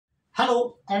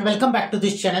Hello and welcome back to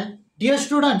this channel. Dear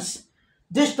students,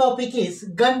 this topic is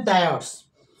Gunn diodes.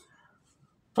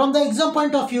 From the exam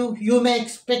point of view, you may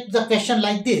expect the question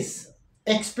like this.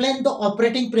 Explain the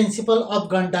operating principle of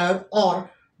Gunn diode or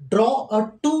draw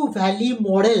a two-valley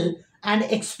model and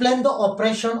explain the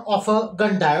operation of a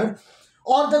Gunn diode.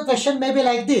 Or the question may be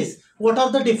like this. What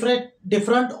are the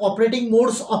different operating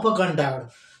modes of a Gunn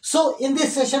diode? So in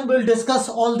this session, we will discuss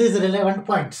all these relevant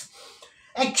points.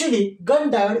 Actually, Gunn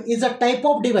diode is a type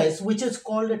of device which is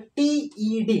called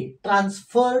TED,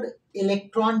 transferred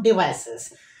electron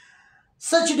devices.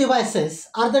 Such devices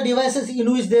are the devices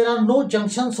in which there are no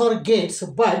junctions or gates,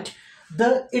 but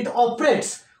it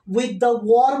operates with the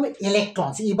warm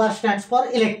electrons. E bar stands for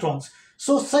electrons.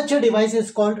 So such a device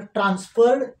is called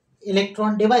transferred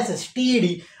electron devices,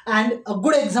 TED, and a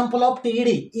good example of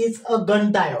TED is a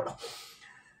Gunn diode.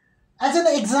 As an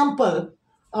example,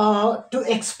 to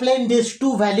explain this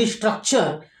two-valley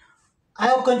structure, I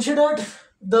have considered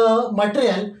the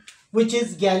material which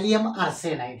is gallium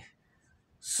arsenide.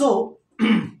 So,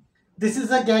 this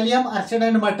is a gallium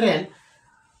arsenide material.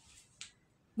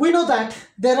 We know that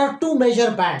there are two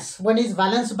major bands. One is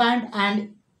valence band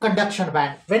and conduction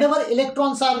band. Whenever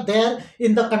electrons are there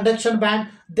in the conduction band,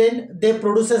 then they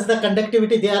produces the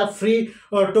conductivity. They are free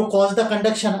to cause the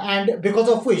conduction, and because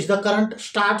of which the current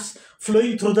starts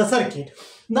flowing through the circuit.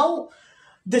 Now,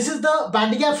 this is the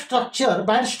band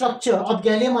structure of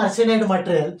gallium arsenide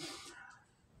material.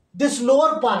 This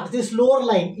lower part, this lower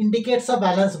line indicates a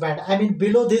valence band. I mean,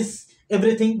 below this,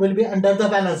 everything will be under the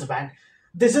valence band.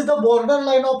 This is the border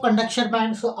line of conduction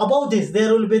band. So above this,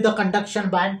 there will be the conduction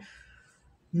band.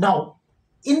 Now,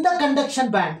 in the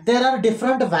conduction band, there are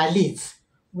different valleys.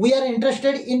 We are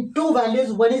interested in two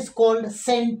valleys. One is called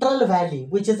central valley,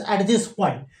 which is at this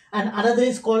point, and another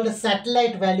is called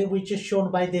satellite valley, which is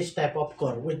shown by this type of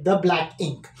curve with the black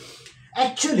ink.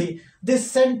 Actually, this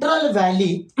central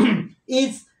valley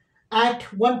is at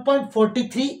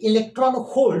 1.43 electron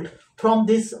volt from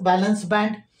this valence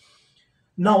band.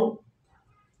 Now,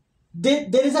 there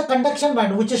is a conduction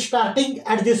band which is starting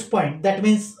at this point. That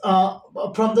means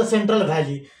from the central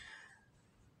valley.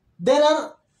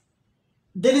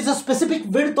 There is a specific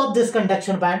width of this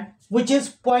conduction band which is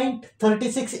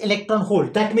 0.36 electron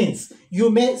volt. That means you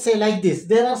may say like this.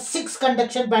 There are 6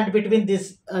 conduction band between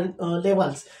these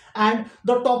levels, and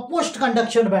the topmost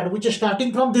conduction band which is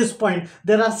starting from this point,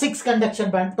 there are 6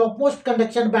 conduction band. Topmost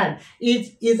conduction band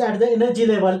is at the energy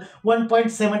level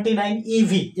 1.79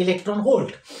 eV electron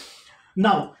volt.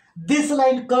 Now, this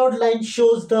curved line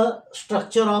shows the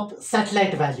structure of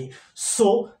satellite valley.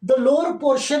 So, the lower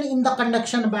portion in the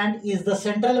conduction band is the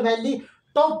central valley,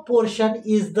 top portion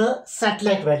is the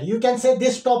satellite valley. You can say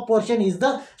this top portion is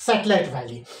the satellite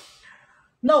valley.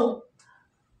 Now,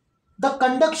 the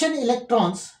conduction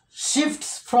electrons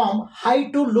shifts from high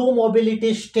to low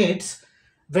mobility states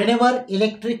whenever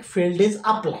electric field is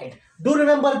applied. Do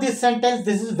remember this sentence.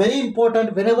 This is very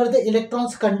important. Whenever the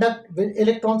electrons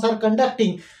are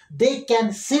conducting, they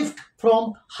can shift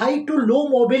from high to low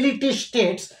mobility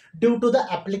states due to the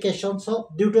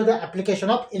application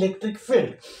of electric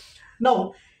field.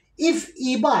 Now, if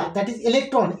E bar, that is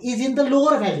electron, is in the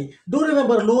lower valley, do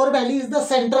remember lower valley is the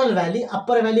central valley,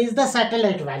 upper valley is the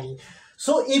satellite valley.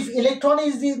 So, if electron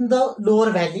is in the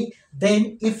lower valley,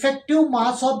 then effective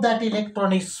mass of that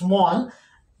electron is small,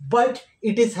 but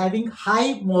it is having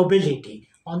high mobility.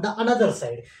 On the another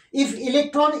side, if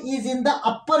electron is in the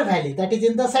upper valley, that is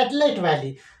in the satellite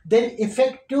valley, then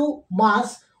effective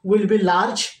mass will be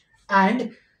large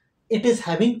and it is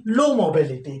having low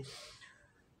mobility.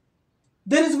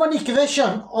 There is one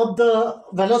equation of the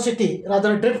velocity,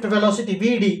 rather drift velocity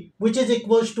Vd, which is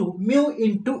equals to mu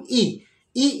into E.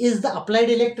 E is the applied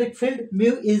electric field,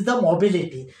 mu is the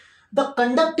mobility. The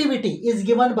conductivity is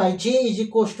given by J is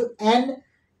equals to N,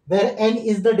 where N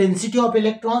is the density of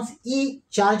electrons, E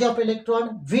charge of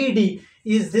electron, Vd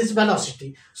is this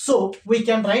velocity. So, we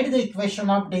can write the equation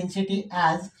of density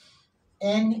as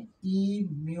N E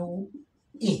mu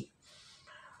E.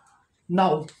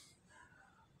 Now,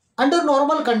 under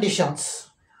normal conditions,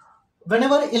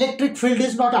 whenever electric field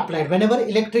is not applied, whenever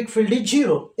electric field is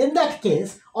 0, in that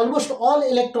case, almost all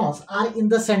electrons are in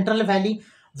the central valley.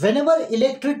 Whenever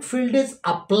electric field is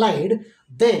applied,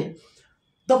 then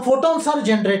the photons are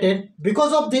generated.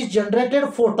 Because of these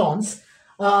generated photons,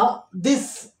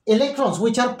 these electrons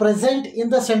which are present in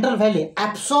the central valley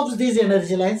absorbs these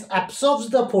energy lines, absorbs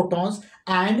the photons,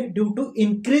 and due to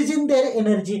increase in their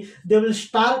energy, they will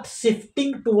start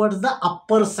shifting towards the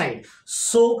upper side.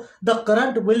 So, the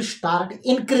current will start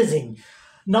increasing.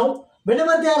 Now,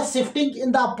 whenever they are shifting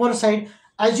in the upper side,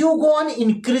 as you go on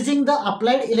increasing the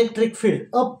applied electric field,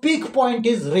 a peak point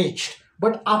is reached.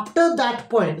 But after that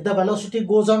point, the velocity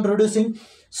goes on reducing.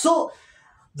 So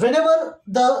whenever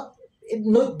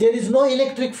there is no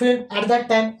electric field at that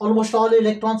time, almost all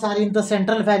electrons are in the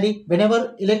central valley.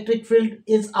 Whenever electric field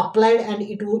is applied, and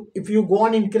if you go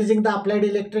on increasing the applied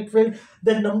electric field,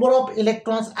 the number of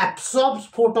electrons absorbs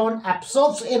photon,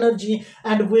 absorbs energy,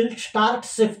 and will start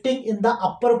shifting in the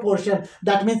upper portion.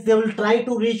 That means they will try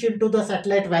to reach into the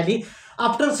satellite valley.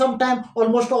 After some time,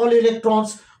 almost all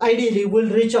electrons ideally will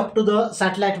reach up to the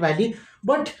satellite valley.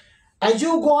 But as you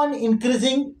go on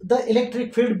increasing the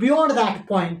electric field beyond that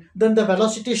point, then the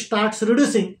velocity starts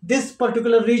reducing. This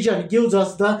particular region gives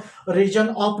us the region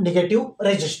of negative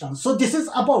resistance. So this is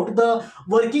about the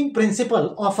working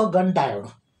principle of a Gunn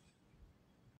diode.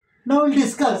 Now we'll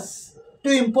discuss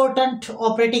two important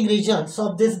operating regions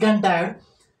of this Gunn diode.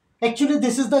 Actually,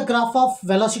 this is the graph of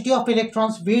velocity of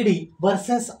electrons Vd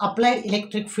versus applied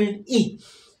electric field E.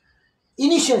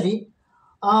 Initially,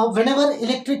 whenever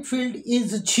electric field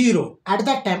is 0, at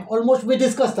that time, we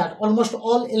discussed that almost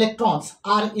all electrons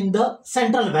are in the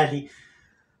central valley.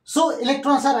 So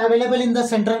electrons are available in the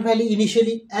central valley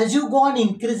initially. As you go on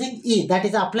increasing E, that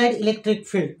is applied electric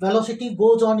field, velocity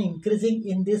goes on increasing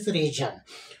in this region.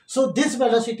 So this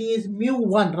velocity is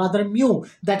mu1, rather mu,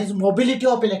 that is mobility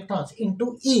of electrons,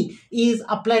 into E is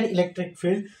applied electric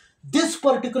field. This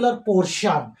particular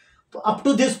portion, up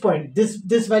to this point,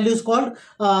 this value is called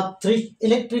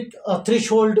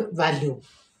threshold value,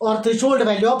 or threshold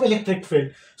value of electric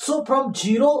field. So from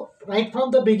 0, right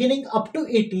from the beginning up to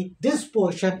 80, this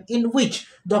portion in which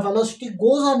the velocity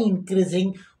goes on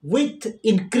increasing with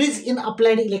increase in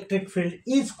applied electric field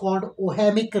is called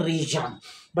ohmic region.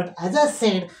 But as I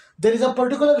said, there is a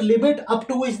particular limit up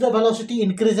to which the velocity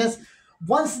increases.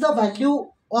 Once the value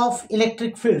of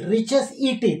electric field reaches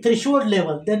ET, threshold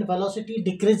level, then velocity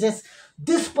decreases.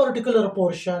 This particular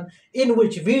portion in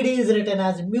which Vd is written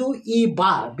as mu E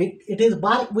bar, it is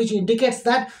bar which indicates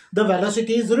that the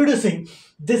velocity is reducing.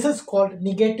 This is called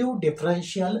negative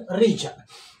differential region.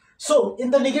 So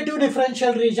in the negative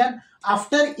differential region,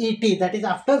 after ET, that is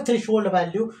after threshold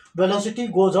value, velocity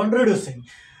goes on reducing.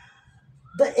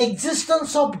 The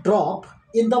existence of drop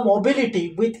in the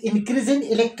mobility with increase in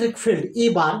electric field E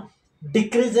bar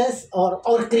decreases or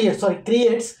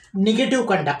creates negative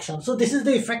conduction. So this is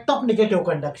the effect of negative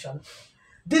conduction.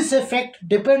 This effect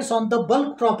depends on the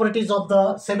bulk properties of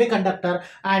the semiconductor,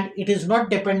 and it is not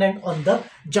dependent on the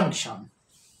junction.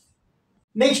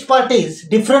 Next part is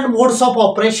different modes of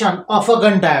operation of a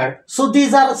Gunn diode. So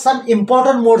these are some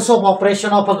important modes of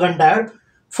operation of a Gunn diode.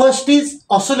 First is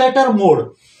oscillator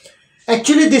mode.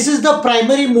 Actually, this is the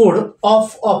primary mode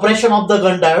of operation of the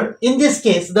Gunn diode. In this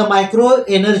case, the micro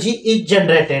energy is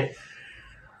generated.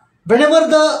 Whenever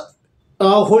the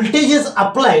voltage is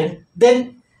applied,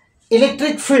 then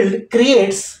electric field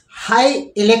creates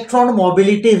high electron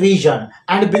mobility region,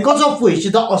 and because of which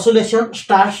the oscillation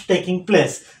starts taking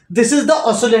place. This is the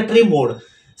oscillatory mode.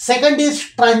 Second is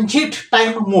transit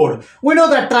time mode. We know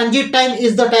that transit time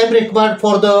is the time required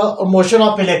for the motion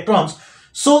of electrons.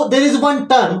 So there is one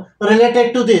term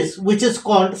related to this which is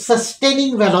called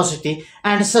sustaining velocity,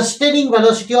 and sustaining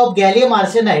velocity of gallium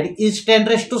arsenide is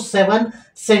 10⁻⁷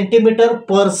 centimeter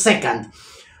per second.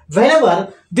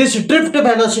 Whenever this drift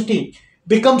velocity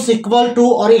becomes equal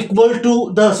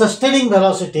to the sustaining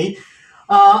velocity,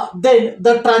 then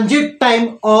the transit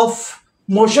time of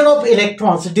motion of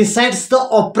electrons decides the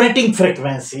operating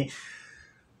frequency.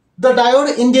 The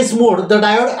diode in this mode, the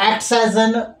diode acts as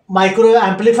an microwave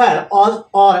amplifier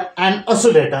or an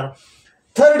oscillator.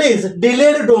 Third is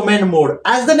delayed domain mode.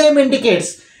 As the name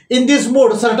indicates, in this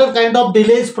mode certain kind of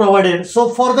delay is provided. So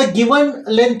for the given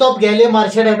length of gallium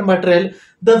arsenide material,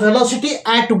 the velocity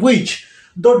at which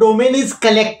the domain is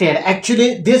collected,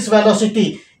 actually this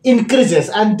velocity increases,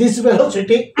 and this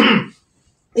velocity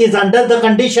is under the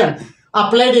condition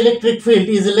applied electric field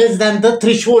is less than the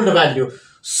threshold value.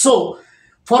 So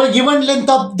for a given length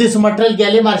of this material,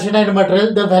 gallium arsenide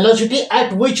material, the velocity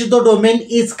at which the domain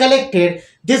is collected,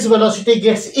 this velocity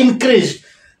gets increased.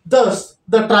 Thus,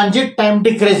 the transit time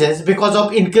decreases because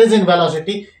of increase in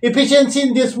velocity. Efficiency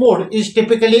in this mode is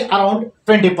typically around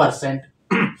 20%.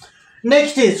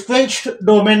 Next is quenched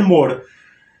domain mode.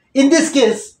 In this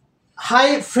case,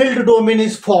 high field domain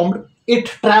is formed. It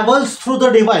travels through the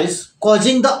device,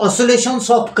 causing the oscillations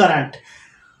of current.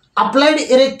 Applied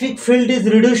electric field is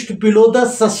reduced below the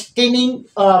sustaining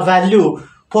value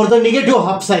for the negative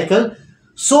half cycle.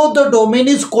 So the domain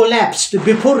is collapsed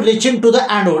before reaching to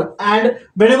the anode, and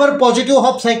whenever positive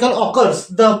half cycle occurs,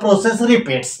 the process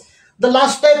repeats. The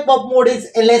last type of mode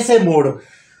is LSA mode.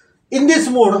 In this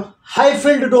mode, high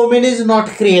field domain is not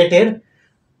created.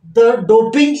 The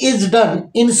doping is done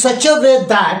in such a way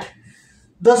that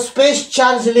the space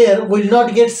charge layer will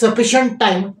not get sufficient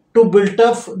time to build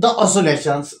up the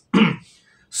oscillations.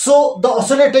 So the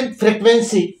oscillating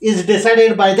frequency is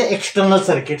decided by the external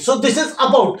circuit. So this is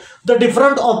about the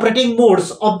different operating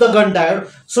modes of the Gunn diode.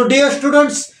 So dear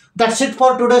students, that's it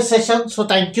for today's session. So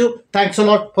thank you. Thanks a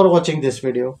lot for watching this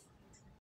video.